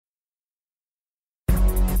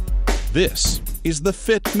This is The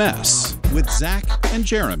Fit Mess with Zach and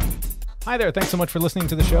Jeremy. Hi there. Thanks so much for listening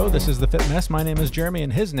to the show. This is The Fit Mess. My name is Jeremy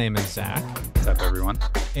and his name is Zach. What's up, everyone?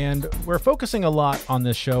 And we're focusing a lot on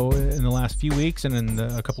this show in the last few weeks and in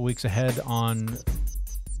a couple weeks ahead on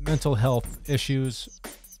mental health issues,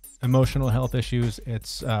 emotional health issues.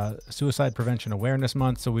 It's Suicide Prevention Awareness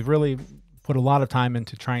Month. So we've really put a lot of time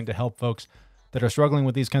into trying to help folks that are struggling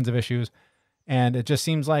with these kinds of issues. And it just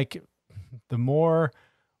seems like the more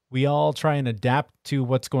we all try and adapt to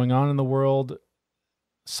what's going on in the world,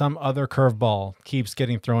 some other curveball keeps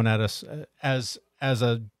getting thrown at us as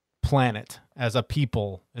a planet, as a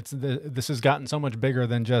people. This has gotten so much bigger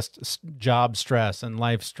than just job stress and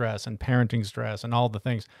life stress and parenting stress and all the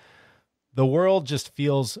things. The world just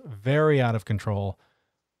feels very out of control.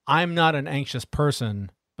 I'm not an anxious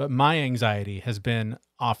person, but my anxiety has been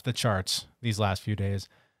off the charts these last few days.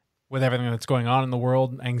 With everything that's going on in the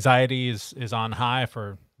world, anxiety is on high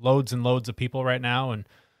for loads and loads of people right now, and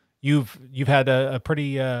You've had a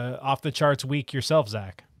pretty off the charts week yourself,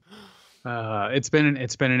 Zach. It's been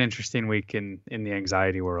an interesting week in the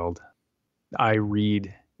anxiety world. I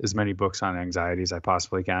read as many books on anxiety as I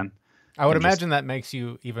possibly can. I would imagine that makes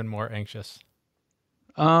you even more anxious.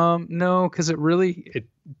 No, because it really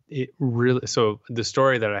so the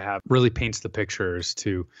story that I have really paints the picture as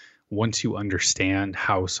to once you understand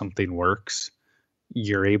how something works,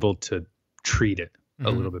 you're able to treat it a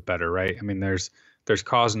little bit better, right? I mean, there's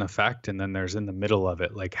cause and effect, and then there's in the middle of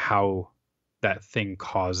it, like how that thing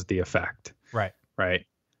caused the effect. Right. Right.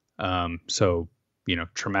 So,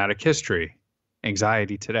 traumatic history,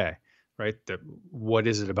 anxiety today, right? What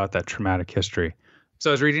is it about that traumatic history? So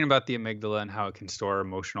I was reading about the amygdala and how it can store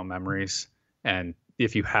emotional memories. And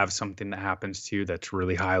if you have something that happens to you that's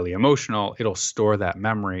really highly emotional, it'll store that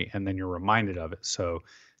memory and then you're reminded of it. So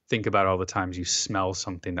think about all the times you smell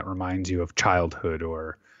something that reminds you of childhood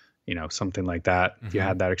or something like that. If you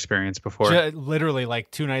had that experience before. Literally like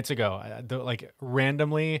 2 nights ago, like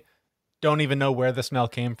randomly, don't even know where the smell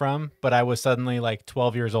came from, but I was suddenly like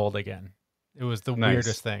 12 years old again. It was the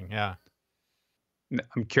weirdest thing. Yeah.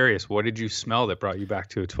 I'm curious, what did you smell that brought you back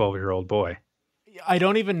to a 12-year-old boy? I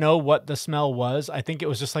don't even know what the smell was. I think it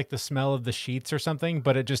was just like the smell of the sheets or something,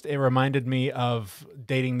 but it reminded me of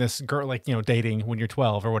dating this girl, like, dating when you're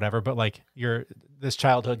 12 or whatever, but like this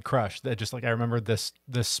childhood crush that just like, I remember this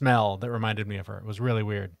smell that reminded me of her. It was really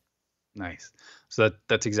weird. Nice. So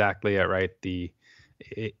that's exactly it, right?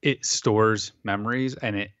 It stores memories,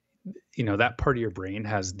 and it, that part of your brain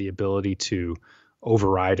has the ability to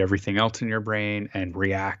override everything else in your brain and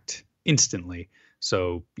react instantly.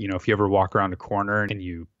 So, if you ever walk around a corner and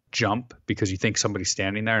you jump because you think somebody's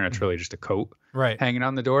standing there and it's really just a coat hanging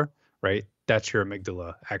on the door, right? That's your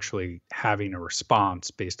amygdala actually having a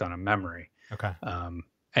response based on a memory. Okay.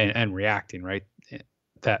 And reacting, right?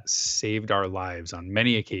 That saved our lives on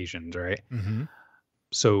many occasions, right? Mm-hmm.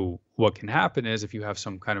 So what can happen is if you have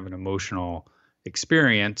some kind of an emotional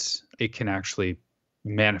experience, it can actually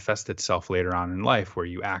manifest itself later on in life where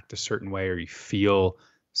you act a certain way or you feel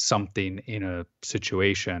something in a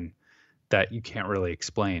situation that you can't really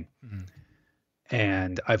explain. Mm-hmm.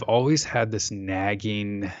 And I've always had this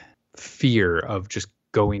nagging fear of just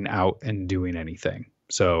going out and doing anything.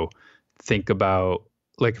 So think about,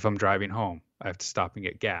 like, if I'm driving home, I have to stop and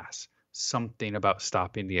get gas. Something about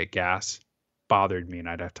stopping to get gas bothered me, and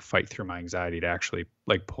I'd have to fight through my anxiety to actually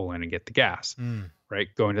like pull in and get the gas, right?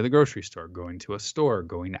 Going to the grocery store, going to a store,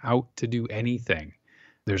 going out to do anything.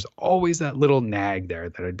 There's always that little nag there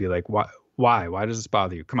that I'd be like, why does this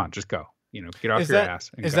bother you? Come on, just go, get off your ass.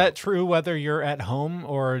 Is that true whether you're at home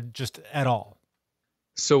or just at all?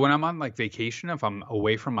 So when I'm on like vacation, if I'm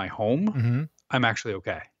away from my home, I'm actually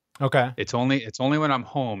okay. Okay. It's only when I'm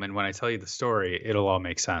home. And when I tell you the story, it'll all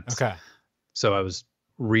make sense. Okay. So I was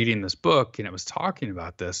reading this book and it was talking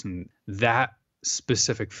about this, and that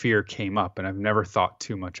specific fear came up, and I've never thought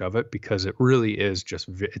too much of it because it really is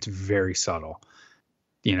it's very subtle.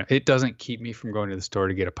 It doesn't keep me from going to the store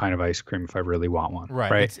to get a pint of ice cream if I really want one.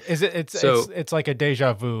 Right. It's like a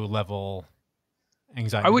deja vu level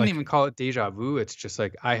anxiety. I wouldn't even call it deja vu. It's just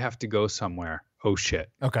like, I have to go somewhere. Oh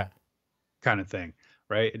shit. Okay. Kind of thing.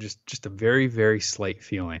 Right. Just a very, very slight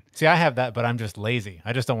feeling. See, I have that, but I'm just lazy.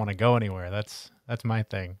 I just don't want to go anywhere. That's my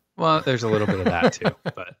thing. Well, there's a little bit of that too,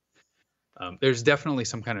 but there's definitely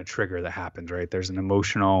some kind of trigger that happens, right? There's an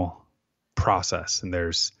emotional process, and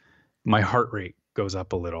my heart rate goes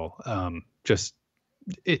up a little.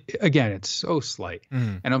 Again, it's so slight,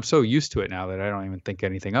 and I'm so used to it now that I don't even think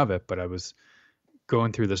anything of it. But I was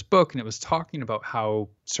going through this book, and it was talking about how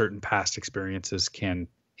certain past experiences can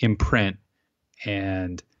imprint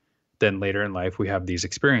and then later in life, we have these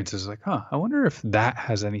experiences like, huh, I wonder if that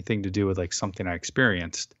has anything to do with like something I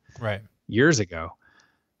experienced Right. years ago.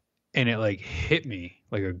 And it like hit me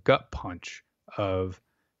like a gut punch of,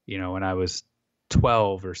 when I was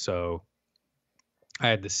 12 or so, I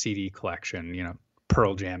had the CD collection,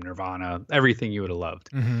 Pearl Jam, Nirvana, everything you would have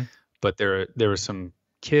loved. Mm-hmm. But there were some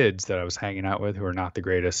kids that I was hanging out with who are not the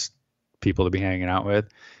greatest people to be hanging out with.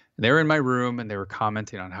 And they were in my room and they were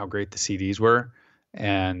commenting on how great the CDs were.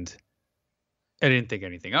 And I didn't think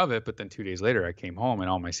anything of it. But then 2 days later, I came home and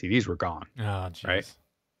all my CDs were gone. Oh, geez. Right.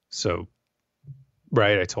 So,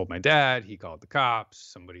 I told my dad, he called the cops,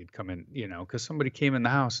 somebody had come in, because somebody came in the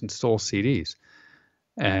house and stole CDs.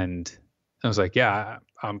 And I was like, yeah,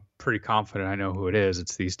 I'm pretty confident I know who it is.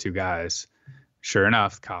 It's these two guys. Sure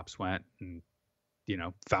enough, cops went and,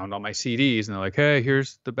 found all my CDs and they're like, hey,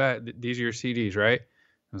 here's the bet. These are your CDs, right?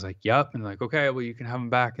 I was like, yep. And like, okay, well, you can have them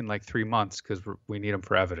back in like 3 months because we need them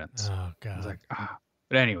for evidence. Oh, God. I was like,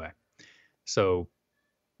 But anyway, so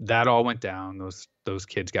that all went down. Those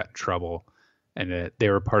kids got in trouble. And they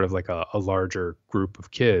were part of like a larger group of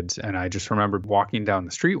kids. And I just remembered walking down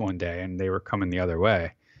the street one day and they were coming the other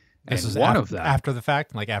way. This and is one of them after the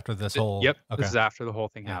fact, like after this whole. Yep. Okay. This is after the whole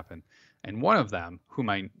thing happened. And one of them, whom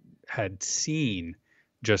I had seen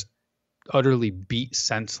just utterly beat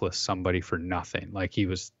senseless somebody for nothing. Like he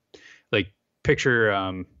was like, picture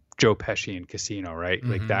Joe Pesci in Casino, right?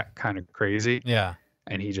 Mm-hmm. Like that kind of crazy. Yeah.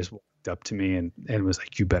 And he just walked up to me and was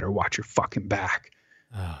like, you better watch your fucking back.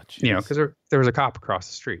 Oh, geez. Because there was a cop across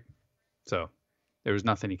the street. So there was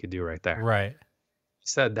nothing he could do right there. Right. He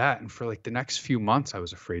said that. And for like the next few months, I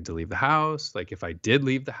was afraid to leave the house. Like if I did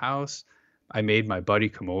leave the house, I made my buddy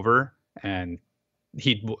come over and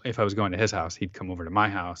if I was going to his house, he'd come over to my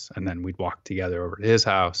house and then we'd walk together over to his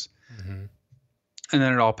house. Mm-hmm. And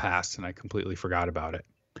then it all passed and I completely forgot about it.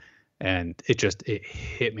 And it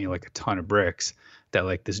hit me like a ton of bricks that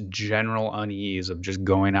like this general unease of just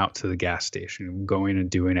going out to the gas station, going and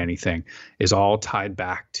doing anything is all tied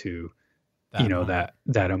back to, that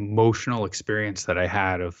emotional experience that I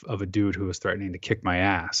had of a dude who was threatening to kick my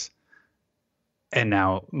ass. And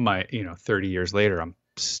now 30 years later, I'm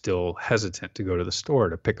still hesitant to go to the store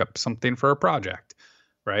to pick up something for a project.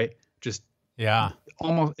 Right. Just it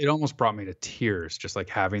almost brought me to tears, just like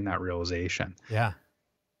having that realization. Yeah.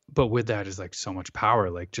 But with that is like so much power.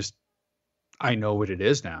 Like just, I know what it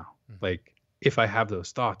is now. Mm-hmm. Like if I have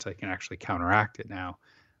those thoughts, I can actually counteract it now.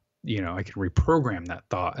 I can reprogram that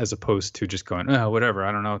thought as opposed to just going, oh, whatever.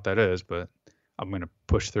 I don't know what that is, but I'm going to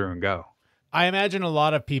push through and go. I imagine a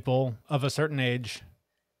lot of people of a certain age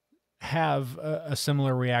have a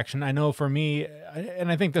similar reaction. I know for me,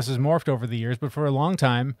 and I think this has morphed over the years, but for a long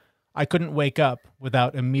time, I couldn't wake up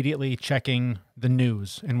without immediately checking the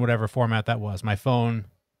news in whatever format that was, my phone,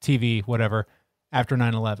 TV, whatever, after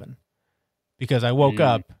 9/11. Because I woke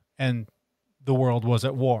up and the world was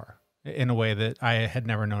at war in a way that I had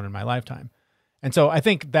never known in my lifetime. And so I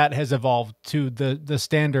think that has evolved to the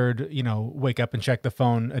standard, wake up and check the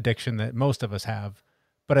phone addiction that most of us have.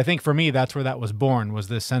 But I think for me, that's where that was born, was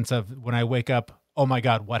this sense of when I wake up, oh my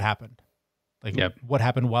God, what happened? Like what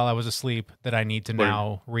happened while I was asleep that I need to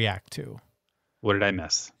now react to? What did I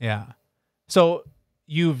miss? Yeah. So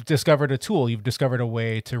you've discovered a tool, you've discovered a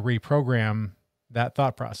way to reprogram that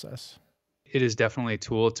thought process. It is definitely a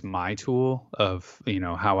tool. It's my tool of,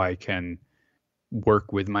 how I can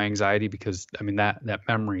work with my anxiety, because that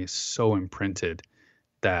memory is so imprinted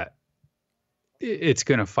that it's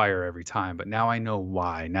going to fire every time. But now I know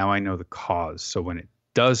why. Now I know the cause. So when it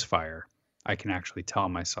does fire, I can actually tell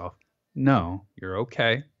myself, no, you're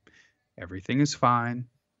okay. Everything is fine.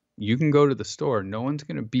 You can go to the store. No one's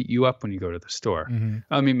going to beat you up when you go to the store.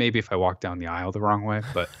 Mm-hmm. Maybe if I walk down the aisle the wrong way,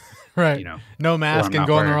 but right. No mask and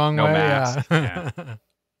going the wrong way. Mask. Yeah.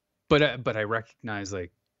 But I recognize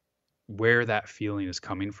like where that feeling is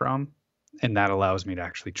coming from, and that allows me to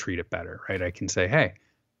actually treat it better, right? I can say, hey,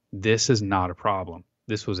 this is not a problem.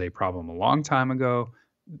 This was a problem a long time ago.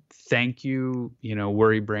 Thank you,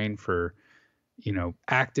 worry brain, for,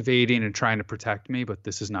 activating and trying to protect me, but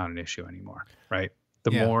this is not an issue anymore, right? The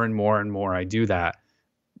more and more and more I do that,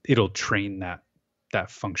 it'll train that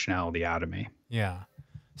functionality out of me. Yeah.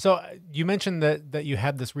 So you mentioned that you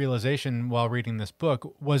had this realization while reading this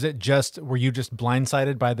book. Were you just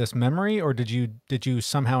blindsided by this memory, or did you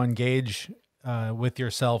somehow engage with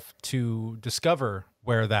yourself to discover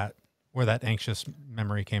where that anxious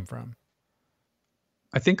memory came from?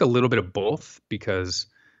 I think a little bit of both, because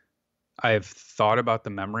I've thought about the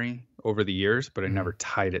memory over the years, but I never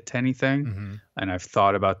tied it to anything. Mm-hmm. And I've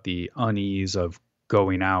thought about the unease of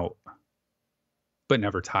going out, but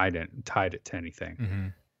never tied it to anything. Mm-hmm.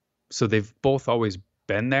 So they've both always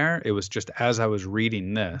been there. It was just as I was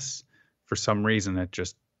reading this, for some reason,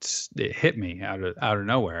 it hit me out of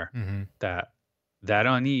nowhere that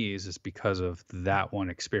unease is because of that one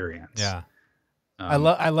experience. Yeah. I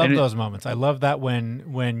love those moments. I love that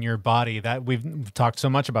when your body, that we've talked so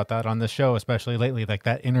much about that on this show, especially lately, like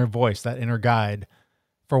that inner voice, that inner guide,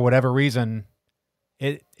 for whatever reason,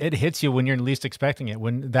 it hits you when you're least expecting it.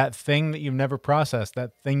 When that thing that you've never processed,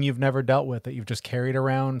 that thing you've never dealt with, that you've just carried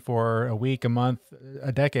around for a week, a month,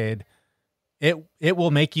 a decade, it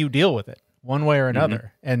will make you deal with it one way or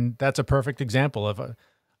another. And that's a perfect example of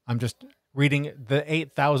I'm just reading the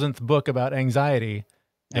 8,000th book about anxiety.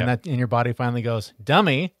 And your body finally goes,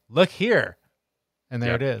 dummy, look here. And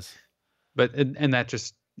there it is. But, and that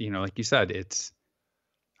just, like you said,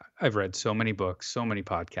 I've read so many books, so many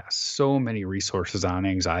podcasts, so many resources on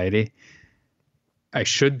anxiety. I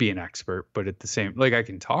should be an expert, but at the same, like I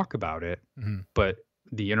can talk about it, but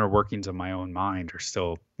the inner workings of my own mind are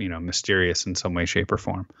still, mysterious in some way, shape or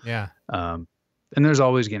form. Yeah. And there's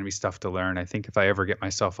always going to be stuff to learn. I think if I ever get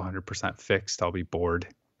myself 100% fixed, I'll be bored.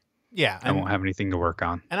 Yeah. I won't have anything to work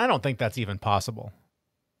on. And I don't think that's even possible.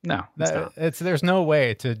 No, it's not. There's no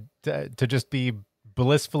way to just be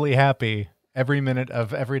blissfully happy every minute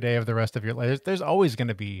of every day of the rest of your life. There's always going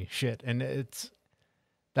to be shit. And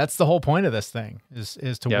that's the whole point of this thing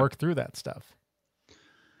is to work through that stuff.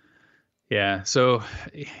 Yeah. So,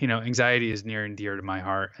 anxiety is near and dear to my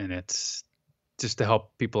heart, and it's just to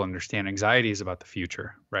help people understand anxiety is about the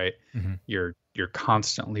future, right? You're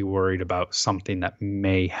constantly worried about something that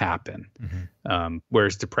may happen.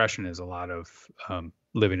 Whereas depression is a lot of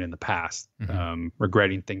living in the past,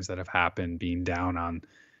 regretting things that have happened, being down on,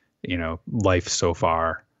 life so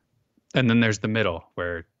far. And then there's the middle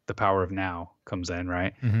where the power of now comes in,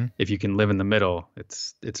 right? If you can live in the middle,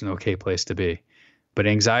 it's an okay place to be. But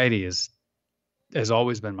anxiety has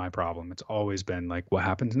always been my problem. It's always been like, what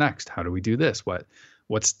happens next? How do we do this?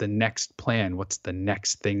 What's the next plan? What's the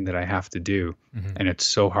next thing that I have to do? And it's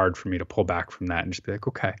so hard for me to pull back from that and just be like,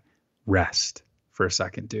 okay, rest for a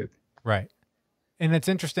second, dude. Right. And it's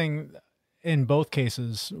interesting in both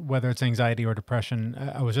cases, whether it's anxiety or depression.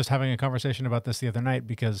 I was just having a conversation about this the other night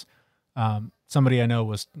because somebody I know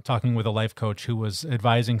was talking with a life coach who was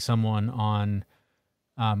advising someone on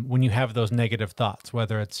when you have those negative thoughts,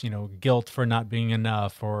 whether it's, guilt for not being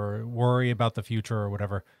enough or worry about the future or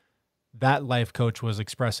whatever. That life coach was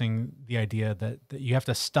expressing the idea that you have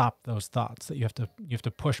to stop those thoughts, that you have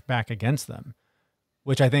to push back against them,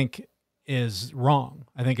 which I think is wrong.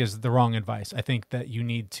 I think is the wrong advice. I think that you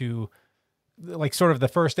need to, like, sort of the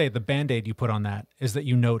first aid, the Band-Aid you put on that is that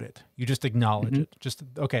you note it. You just acknowledge it. Just,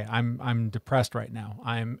 okay, I'm depressed right now.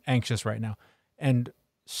 I'm anxious right now. And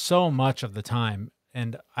so much of the time,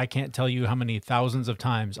 and I can't tell you how many thousands of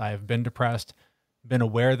times I have been depressed, been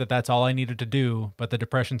aware that that's all I needed to do, but the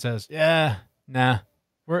depression says, yeah, nah,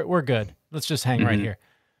 we're good. Let's just hang right here.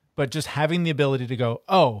 But just having the ability to go,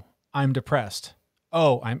 oh, I'm depressed.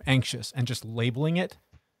 Oh, I'm anxious. And just labeling it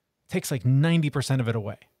takes like 90% of it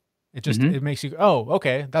away. It just, it makes you, oh,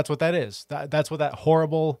 okay, that's what that is. That's what that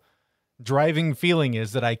horrible driving feeling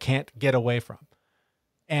is that I can't get away from.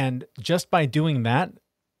 And just by doing that,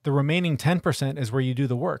 the remaining 10% is where you do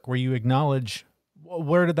the work, where you acknowledge,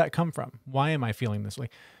 where did that come from? Why am I feeling this way?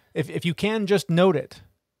 If you can just note it,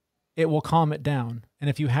 it will calm it down. And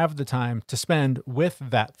if you have the time to spend with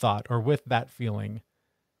that thought or with that feeling,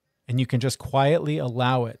 and you can just quietly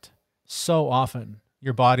allow it, so often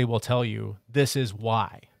your body will tell you, this is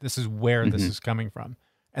why, this is where this is coming from.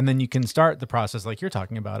 And then you can start the process like you're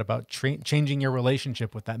talking about changing your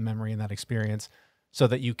relationship with that memory and that experience so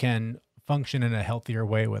that you can function in a healthier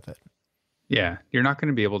way with it. Yeah. You're not going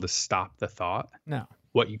to be able to stop the thought. No.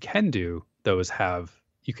 What you can do, though, is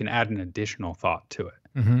you can add an additional thought to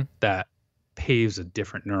it that paves a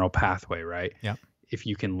different neural pathway, right? Yeah. If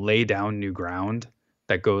you can lay down new ground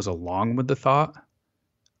that goes along with the thought,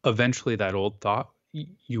 eventually that old thought,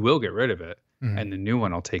 you will get rid of it and the new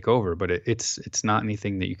one will take over. But it's not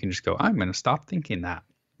anything that you can just go, I'm going to stop thinking that,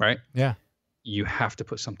 right? Yeah. You have to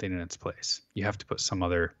put something in its place. You have to put some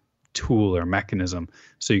other tool or mechanism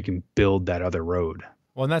so you can build that other road.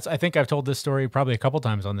 Well, and I think I've told this story probably a couple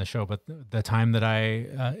times on this show, but the time that I,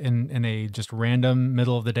 in a just random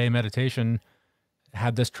middle of the day meditation,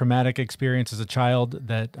 had this traumatic experience as a child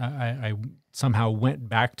that I somehow went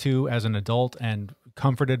back to as an adult and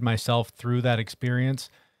comforted myself through that experience.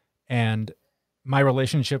 And my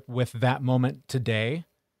relationship with that moment today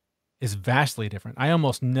is vastly different. I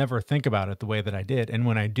almost never think about it the way that I did. And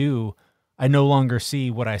when I do, I no longer see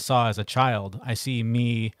what I saw as a child. I see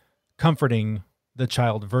me comforting the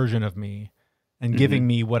child version of me and giving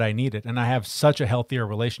me what I needed. And I have such a healthier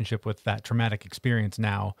relationship with that traumatic experience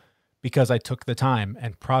now because I took the time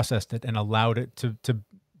and processed it and allowed it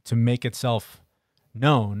to make itself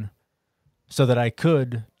known so that I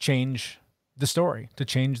could change the story, to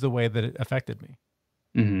change the way that it affected me.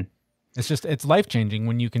 Mm-hmm. It's life-changing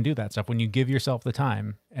when you can do that stuff, when you give yourself the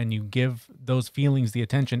time and you give those feelings the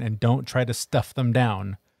attention and don't try to stuff them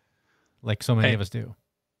down like so many of us do.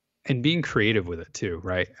 And being creative with it too,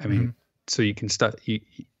 right? I mean, so you can you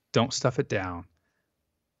don't stuff it down,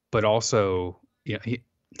 but also,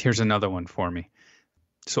 here's another one for me.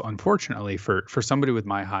 So unfortunately for somebody with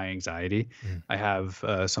my high anxiety, I have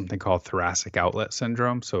something called thoracic outlet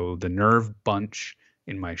syndrome. So the nerve bunch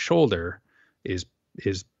in my shoulder is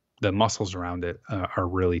the muscles around it are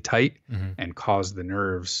really tight and cause the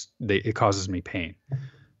nerves, it causes me pain.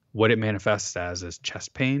 What it manifests as is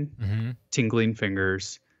chest pain, tingling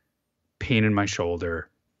fingers, pain in my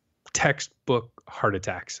shoulder, textbook heart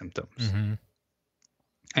attack symptoms.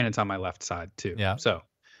 And it's on my left side too. Yeah. So,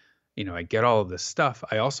 I get all of this stuff.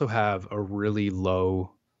 I also have a really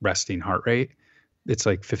low resting heart rate. It's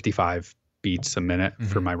like 55 beats a minute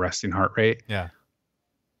for my resting heart rate. Yeah.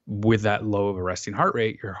 With that low of a resting heart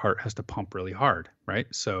rate, your heart has to pump really hard, right?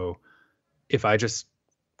 So if I just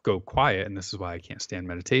go quiet, and this is why I can't stand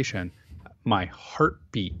meditation, my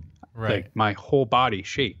heartbeat, like my whole body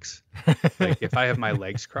shakes. Like if I have my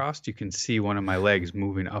legs crossed, you can see one of my legs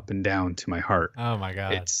moving up and down to my heart. Oh my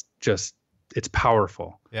God. It's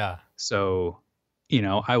powerful. Yeah. So,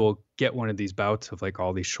 I will get one of these bouts of like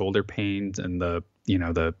all these shoulder pains and the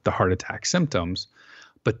heart attack symptoms.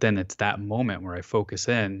 But then it's that moment where I focus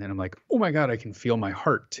in and I'm like, oh my God, I can feel my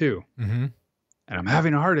heart too. And I'm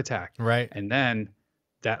having a heart attack. Right. And then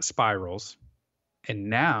that spirals. And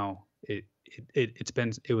now it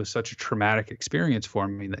was such a traumatic experience for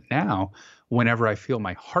me that now whenever I feel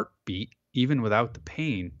my heartbeat, even without the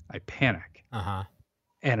pain, I panic.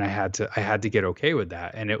 And I had to get okay with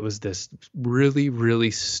that. And it was this really,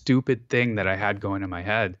 really stupid thing that I had going in my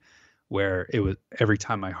head where it was every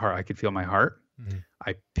time I could feel my heart,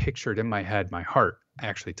 I pictured in my head my heart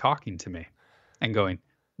actually talking to me and going,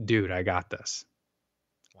 dude, I got this.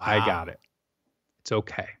 Wow. I got it. It's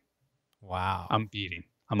okay. Wow. I'm beating.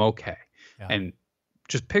 I'm okay. Yeah. And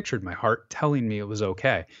just pictured my heart telling me it was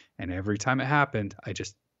okay. And every time it happened, I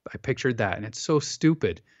pictured that. And it's so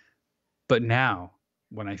stupid. But now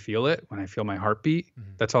when I feel it, when I feel my heartbeat,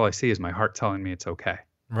 that's all I see is my heart telling me it's okay.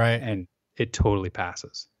 Right. And it totally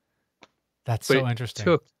passes. That's so interesting. It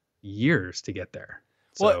took years to get there.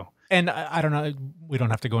 Well, and I don't know, we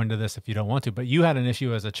don't have to go into this if you don't want to, but you had an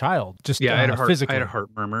issue as a child, just I had a physically. I had a heart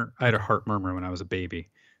murmur. I had a heart murmur when I was a baby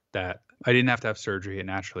that I didn't have to have surgery. It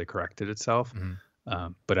naturally corrected itself.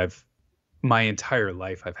 But my entire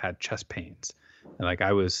life, I've had chest pains. And like I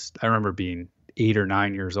remember being 8 or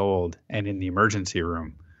 9 years old and in the emergency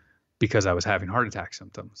room because I was having heart attack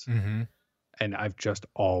symptoms. And I've just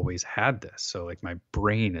always had this. So like my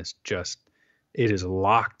brain is it is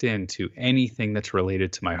locked into anything that's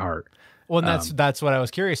related to my heart. Well, and that's what I was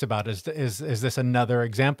curious about. Is this another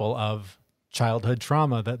example of childhood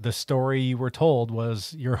trauma, that the story you were told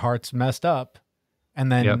was your heart's messed up, and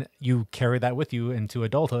then you carry that with you into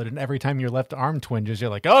adulthood, and every time your left arm twinges, you're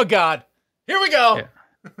like, oh God, here we go.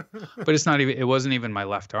 Yeah. But it wasn't even my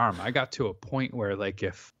left arm. I got to a point where like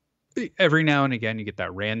if every now and again you get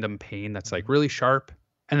that random pain that's like really sharp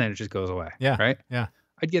and then it just goes away. Yeah. Right. Yeah.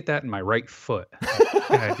 I'd get that in my right foot.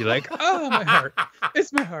 And I'd be like, oh, my heart.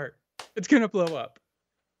 It's my heart. It's going to blow up.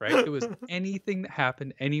 Right? It was anything that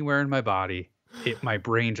happened anywhere in my body. My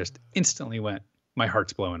brain just instantly went, my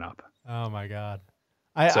heart's blowing up. Oh, my God.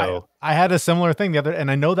 I had a similar thing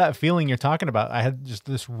and I know that feeling you're talking about. I had just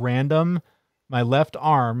this random, my left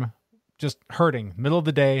arm just hurting, middle of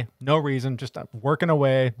the day, no reason, just working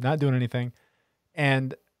away, not doing anything.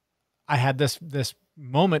 And I had this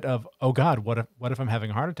moment of, oh God, what if I'm having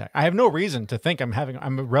a heart attack? I have no reason to think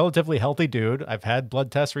I'm a relatively healthy dude. I've had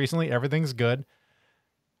blood tests recently. Everything's good.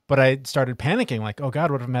 But I started panicking like, oh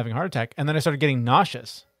God, what if I'm having a heart attack? And then I started getting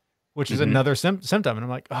nauseous, which is another symptom. And I'm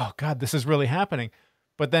like, oh God, this is really happening.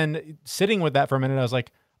 But then sitting with that for a minute, I was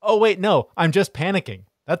like, oh wait, no, I'm just panicking.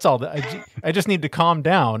 That's all. I just need to calm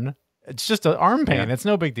down. It's just an arm pain. Yeah. It's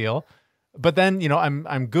no big deal. But then,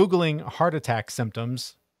 I'm Googling heart attack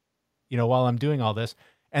symptoms, while I'm doing all this.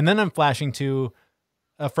 And then I'm flashing to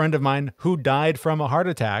a friend of mine who died from a heart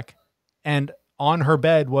attack, and on her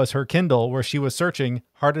bed was her Kindle where she was searching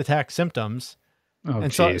heart attack symptoms. Oh,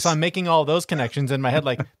 and so I'm making all those connections in my head.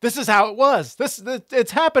 Like, this is how it was.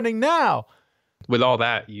 It's happening now. With all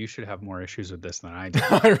that, you should have more issues with this than I do.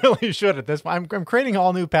 I really should at this point. I'm creating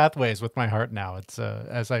all new pathways with my heart now. It's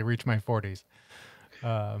as I reach my 40s.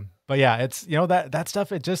 But yeah, it's, that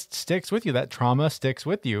stuff, it just sticks with you. That trauma sticks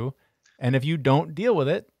with you. And if you don't deal with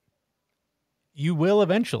it, you will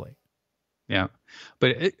eventually. Yeah.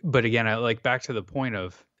 But again, I like back to the point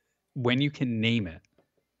of when you can name it,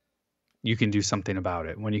 you can do something about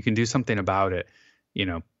it. When you can do something about it,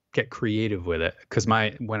 get creative with it. Because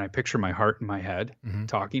when I picture my heart in my head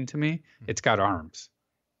talking to me, it's got arms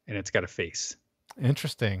and it's got a face.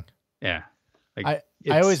 Interesting. Yeah. I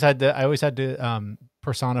always had to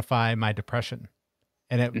personify my depression,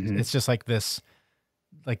 and it's just like this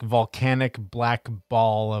like volcanic black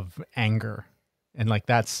ball of anger, and like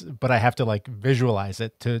but I have to like visualize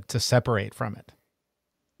it to separate from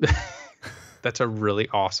it. That's a really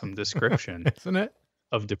awesome description, isn't it,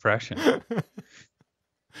 of depression?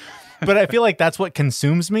 But I feel like that's what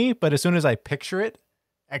consumes me. But as soon as I picture it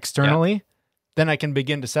externally, then I can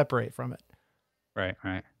begin to separate from it.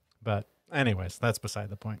 Right. But anyways, that's beside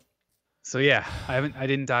the point. So yeah, I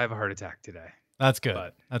didn't die of a heart attack today. That's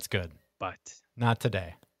good. That's good. But not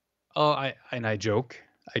today. Oh, I joke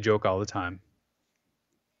all the time.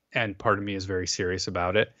 And part of me is very serious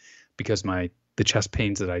about it because the chest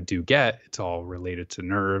pains that I do get, it's all related to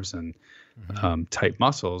nerves and tight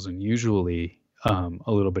muscles. And usually a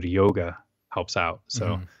little bit of yoga helps out.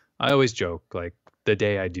 So I always joke, like the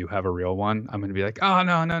day I do have a real one, I'm going to be like, oh,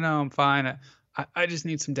 no, I'm fine. I just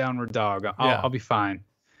need some downward dog. I'll be fine.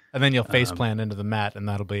 And then you'll face plant into the mat and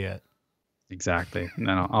that'll be it. Exactly. And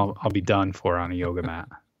then I'll be done for on a yoga mat.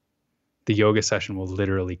 The yoga session will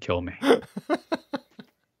literally kill me.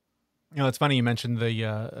 It's funny you mentioned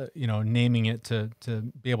the naming it to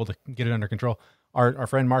be able to get it under control. Our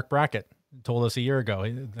friend Mark Brackett told us a year ago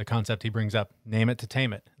the concept he brings up: name it to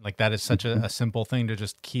tame it. Like that is such a simple thing to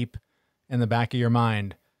just keep in the back of your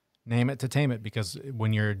mind. Name it to tame it, because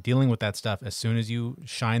when you're dealing with that stuff, as soon as you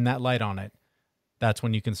shine that light on it, that's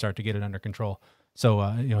when you can start to get it under control. So,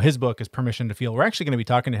 his book is Permission to Feel. We're actually going to be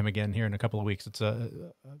talking to him again here in a couple of weeks. It's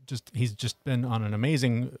he's just been on an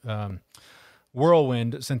amazing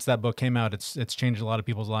whirlwind since that book came out. It's changed a lot of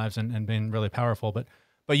people's lives and been really powerful. But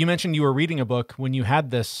you mentioned you were reading a book when you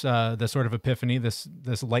had this sort of epiphany, this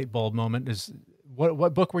light bulb moment.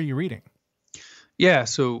 What book were you reading? Yeah,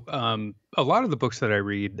 so a lot of the books that I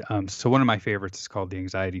read, so one of my favorites is called The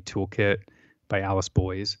Anxiety Toolkit by Alice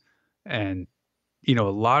Boyes. And, a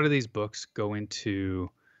lot of these books go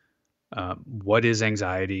into what is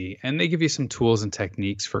anxiety, and they give you some tools and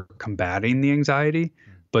techniques for combating the anxiety.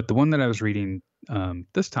 But the one that I was reading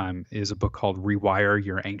this time is a book called Rewire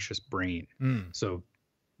Your Anxious Brain. So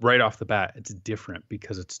right off the bat, it's different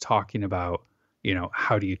because it's talking about,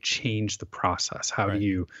 how do you change the process? How do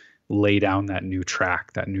you lay down that new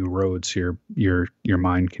track, that new road, so your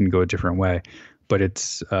mind can go a different way. But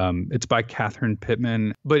it's by Catherine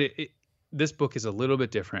Pittman. But this book is a little bit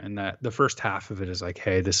different in that the first half of it is like,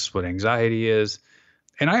 hey, this is what anxiety is.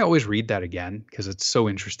 And I always read that again because it's so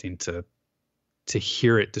interesting to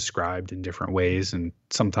hear it described in different ways. And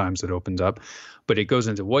sometimes it opens up, but it goes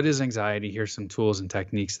into what is anxiety. Here's some tools and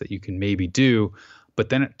techniques that you can maybe do. But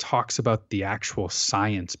then it talks about the actual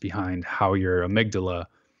science behind how your amygdala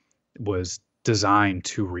was designed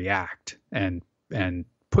to react and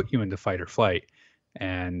put you into fight or flight.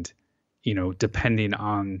 And, depending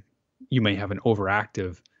on, you may have an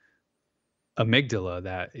overactive amygdala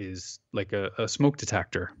that is like a smoke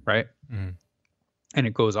detector, right? And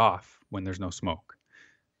it goes off when there's no smoke.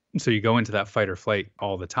 So you go into that fight or flight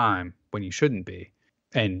all the time when you shouldn't be.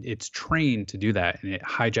 And it's trained to do that, and it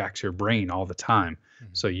hijacks your brain all the time.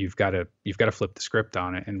 So you've got to flip the script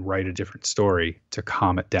on it and write a different story to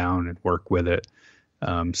calm it down and work with it.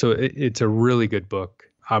 So it's a really good book.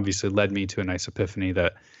 Obviously led me to a nice epiphany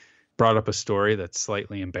that brought up a story that's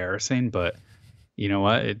slightly embarrassing, but you know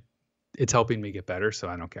what? It's helping me get better, so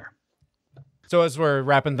I don't care. So as we're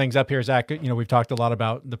wrapping things up here, Zach, we've talked a lot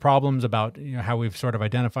about the problems, about how we've sort of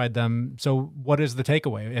identified them. So what is the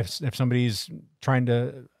takeaway? If somebody's trying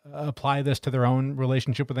to apply this to their own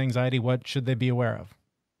relationship with anxiety, what should they be aware of?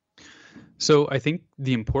 So I think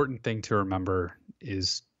the important thing to remember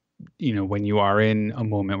is, when you are in a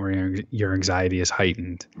moment where your anxiety is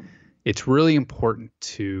heightened, it's really important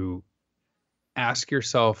to ask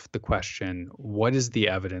yourself the question, what is the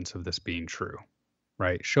evidence of this being true?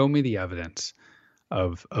 Right? Show me the evidence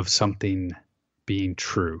of something being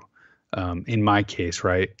true. In my case,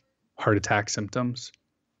 right? Heart attack symptoms,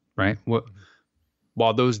 right?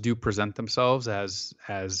 While those do present themselves as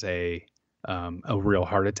a real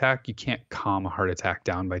heart attack, you can't calm a heart attack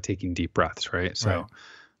down by taking deep breaths, right? So,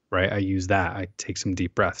 right, I use that. I take some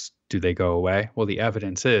deep breaths. Do they go away? Well, the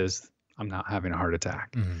evidence is I'm not having a heart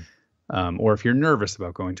attack. Or if you're nervous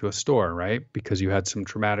about going to a store, right? Because you had some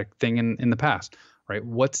traumatic thing in the past, right?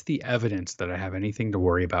 What's the evidence that I have anything to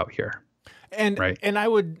worry about here? And right. And I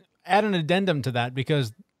would add an addendum to that,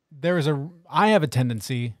 because I have a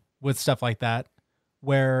tendency with stuff like that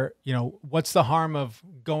where, what's the harm of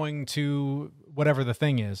going to whatever the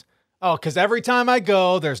thing is? Oh, because every time I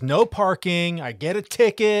go, there's no parking. I get a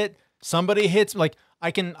ticket. Somebody hits, like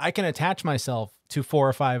I can attach myself to 4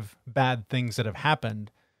 or 5 bad things that have happened,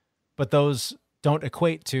 but those don't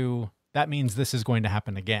equate to that means this is going to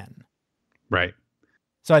happen again. Right.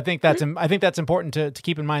 So I think that's important to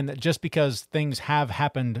keep in mind, that just because things have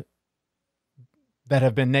happened that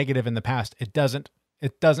have been negative in the past, it doesn't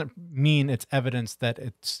mean it's evidence that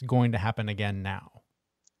it's going to happen again now.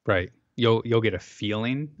 Right. You'll get a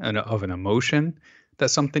feeling of an emotion that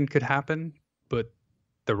something could happen, but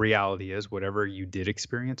the reality is whatever you did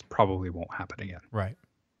experience probably won't happen again. Right.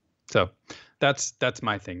 So that's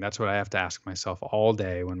my thing. That's what I have to ask myself all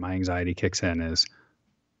day when my anxiety kicks in is,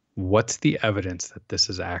 what's the evidence that this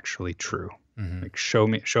is actually true? Mm-hmm. Like show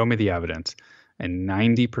me the evidence. And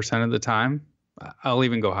 90% of the time, I'll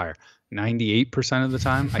even go higher. 98% of the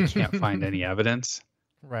time, I can't find any evidence.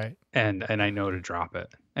 Right. And I know to drop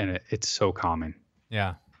it. And it's so calming.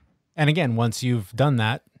 Yeah. And again, once you've done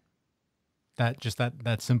that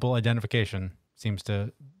simple identification seems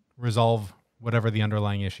to resolve whatever the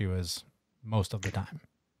underlying issue is most of the time.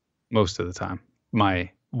 Most of the time.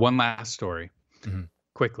 My one last story, mm-hmm.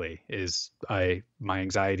 quickly, is my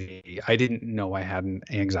anxiety. I didn't know I had an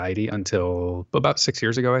anxiety until about 6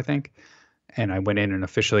 years ago, I think. And I went in and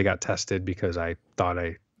officially got tested because I thought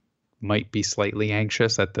I might be slightly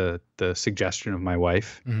anxious at the suggestion of my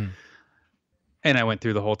wife. Mm-hmm. And I went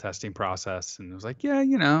through the whole testing process and was like, yeah,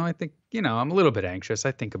 I think, I'm a little bit anxious.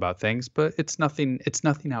 I think about things, but it's nothing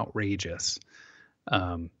outrageous.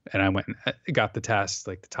 And I went and got the test,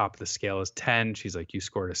 like the top of the scale is 10. She's like, you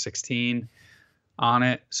scored a 16 on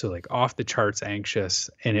it. So like off the charts anxious.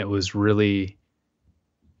 And it was very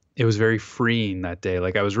freeing that day.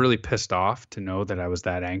 Like I was really pissed off to know that I was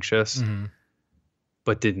that anxious, mm-hmm.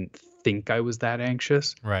 but didn't think I was that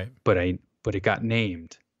anxious. Right. But it got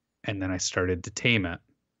named. And then I started to tame it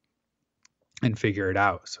and figure it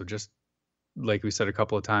out. So just like we said a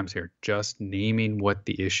couple of times here, just naming what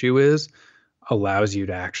the issue is allows you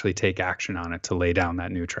to actually take action on it, to lay down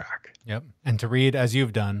that new track. Yep. And to read, as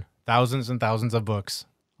you've done, thousands and thousands of books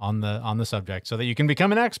on the subject so that you can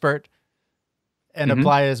become an expert and mm-hmm.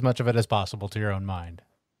 apply as much of it as possible to your own mind.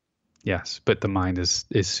 Yes. But the mind is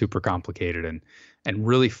super complicated and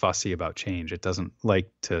really fussy about change. It doesn't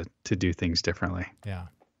like to do things differently. Yeah.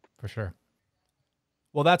 For sure.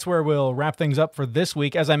 Well, that's where we'll wrap things up for this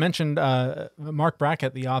week. As I mentioned, Mark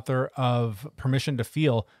Brackett, the author of Permission to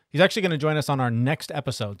Feel, he's actually going to join us on our next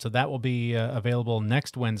episode. So that will be available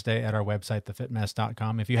next Wednesday at our website,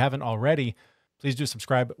 thefitmess.com. If you haven't already, please do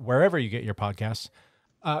subscribe wherever you get your podcasts.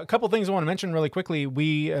 A couple things I want to mention really quickly.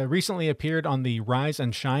 We recently appeared on the Rise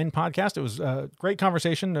and Shine podcast. It was a great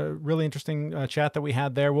conversation, a really interesting chat that we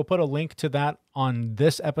had there. We'll put a link to that on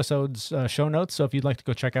this episode's show notes. So if you'd like to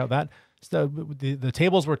go check out that. The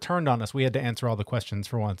tables were turned on us. We had to answer all the questions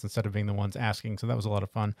for once instead of being the ones asking. So that was a lot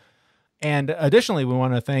of fun. And additionally, we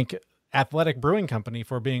want to thank Athletic Brewing Company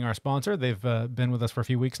for being our sponsor. They've been with us for a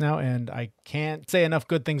few weeks now, and I can't say enough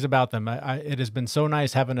good things about them. It has been so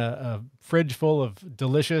nice having a fridge full of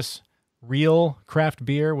delicious, real craft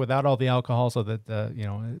beer without all the alcohol, so that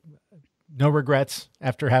no regrets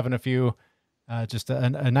after having a few. Just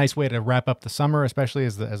a nice way to wrap up the summer, especially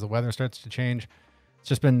as the weather starts to change. It's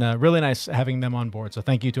just been really nice having them on board. So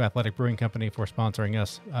thank you to Athletic Brewing Company for sponsoring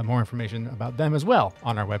us. More information about them as well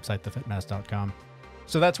on our website, thefitmess.com.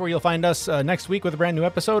 So that's where you'll find us next week with a brand new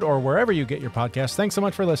episode, or wherever you get your podcasts. Thanks so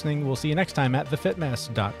much for listening. We'll see you next time at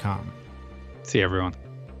thefitmess.com. See you, everyone.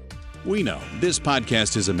 We know this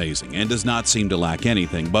podcast is amazing and does not seem to lack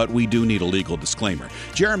anything, but we do need a legal disclaimer.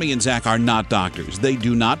 Jeremy and Zach are not doctors. They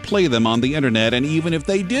do not play them on the internet, and even if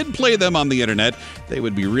they did play them on the internet, they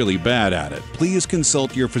would be really bad at it. Please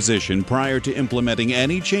consult your physician prior to implementing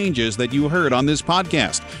any changes that you heard on this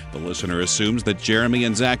podcast. The listener assumes that Jeremy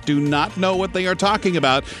and Zach do not know what they are talking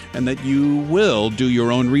about, and that you will do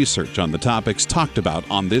your own research on the topics talked about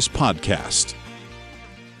on this podcast.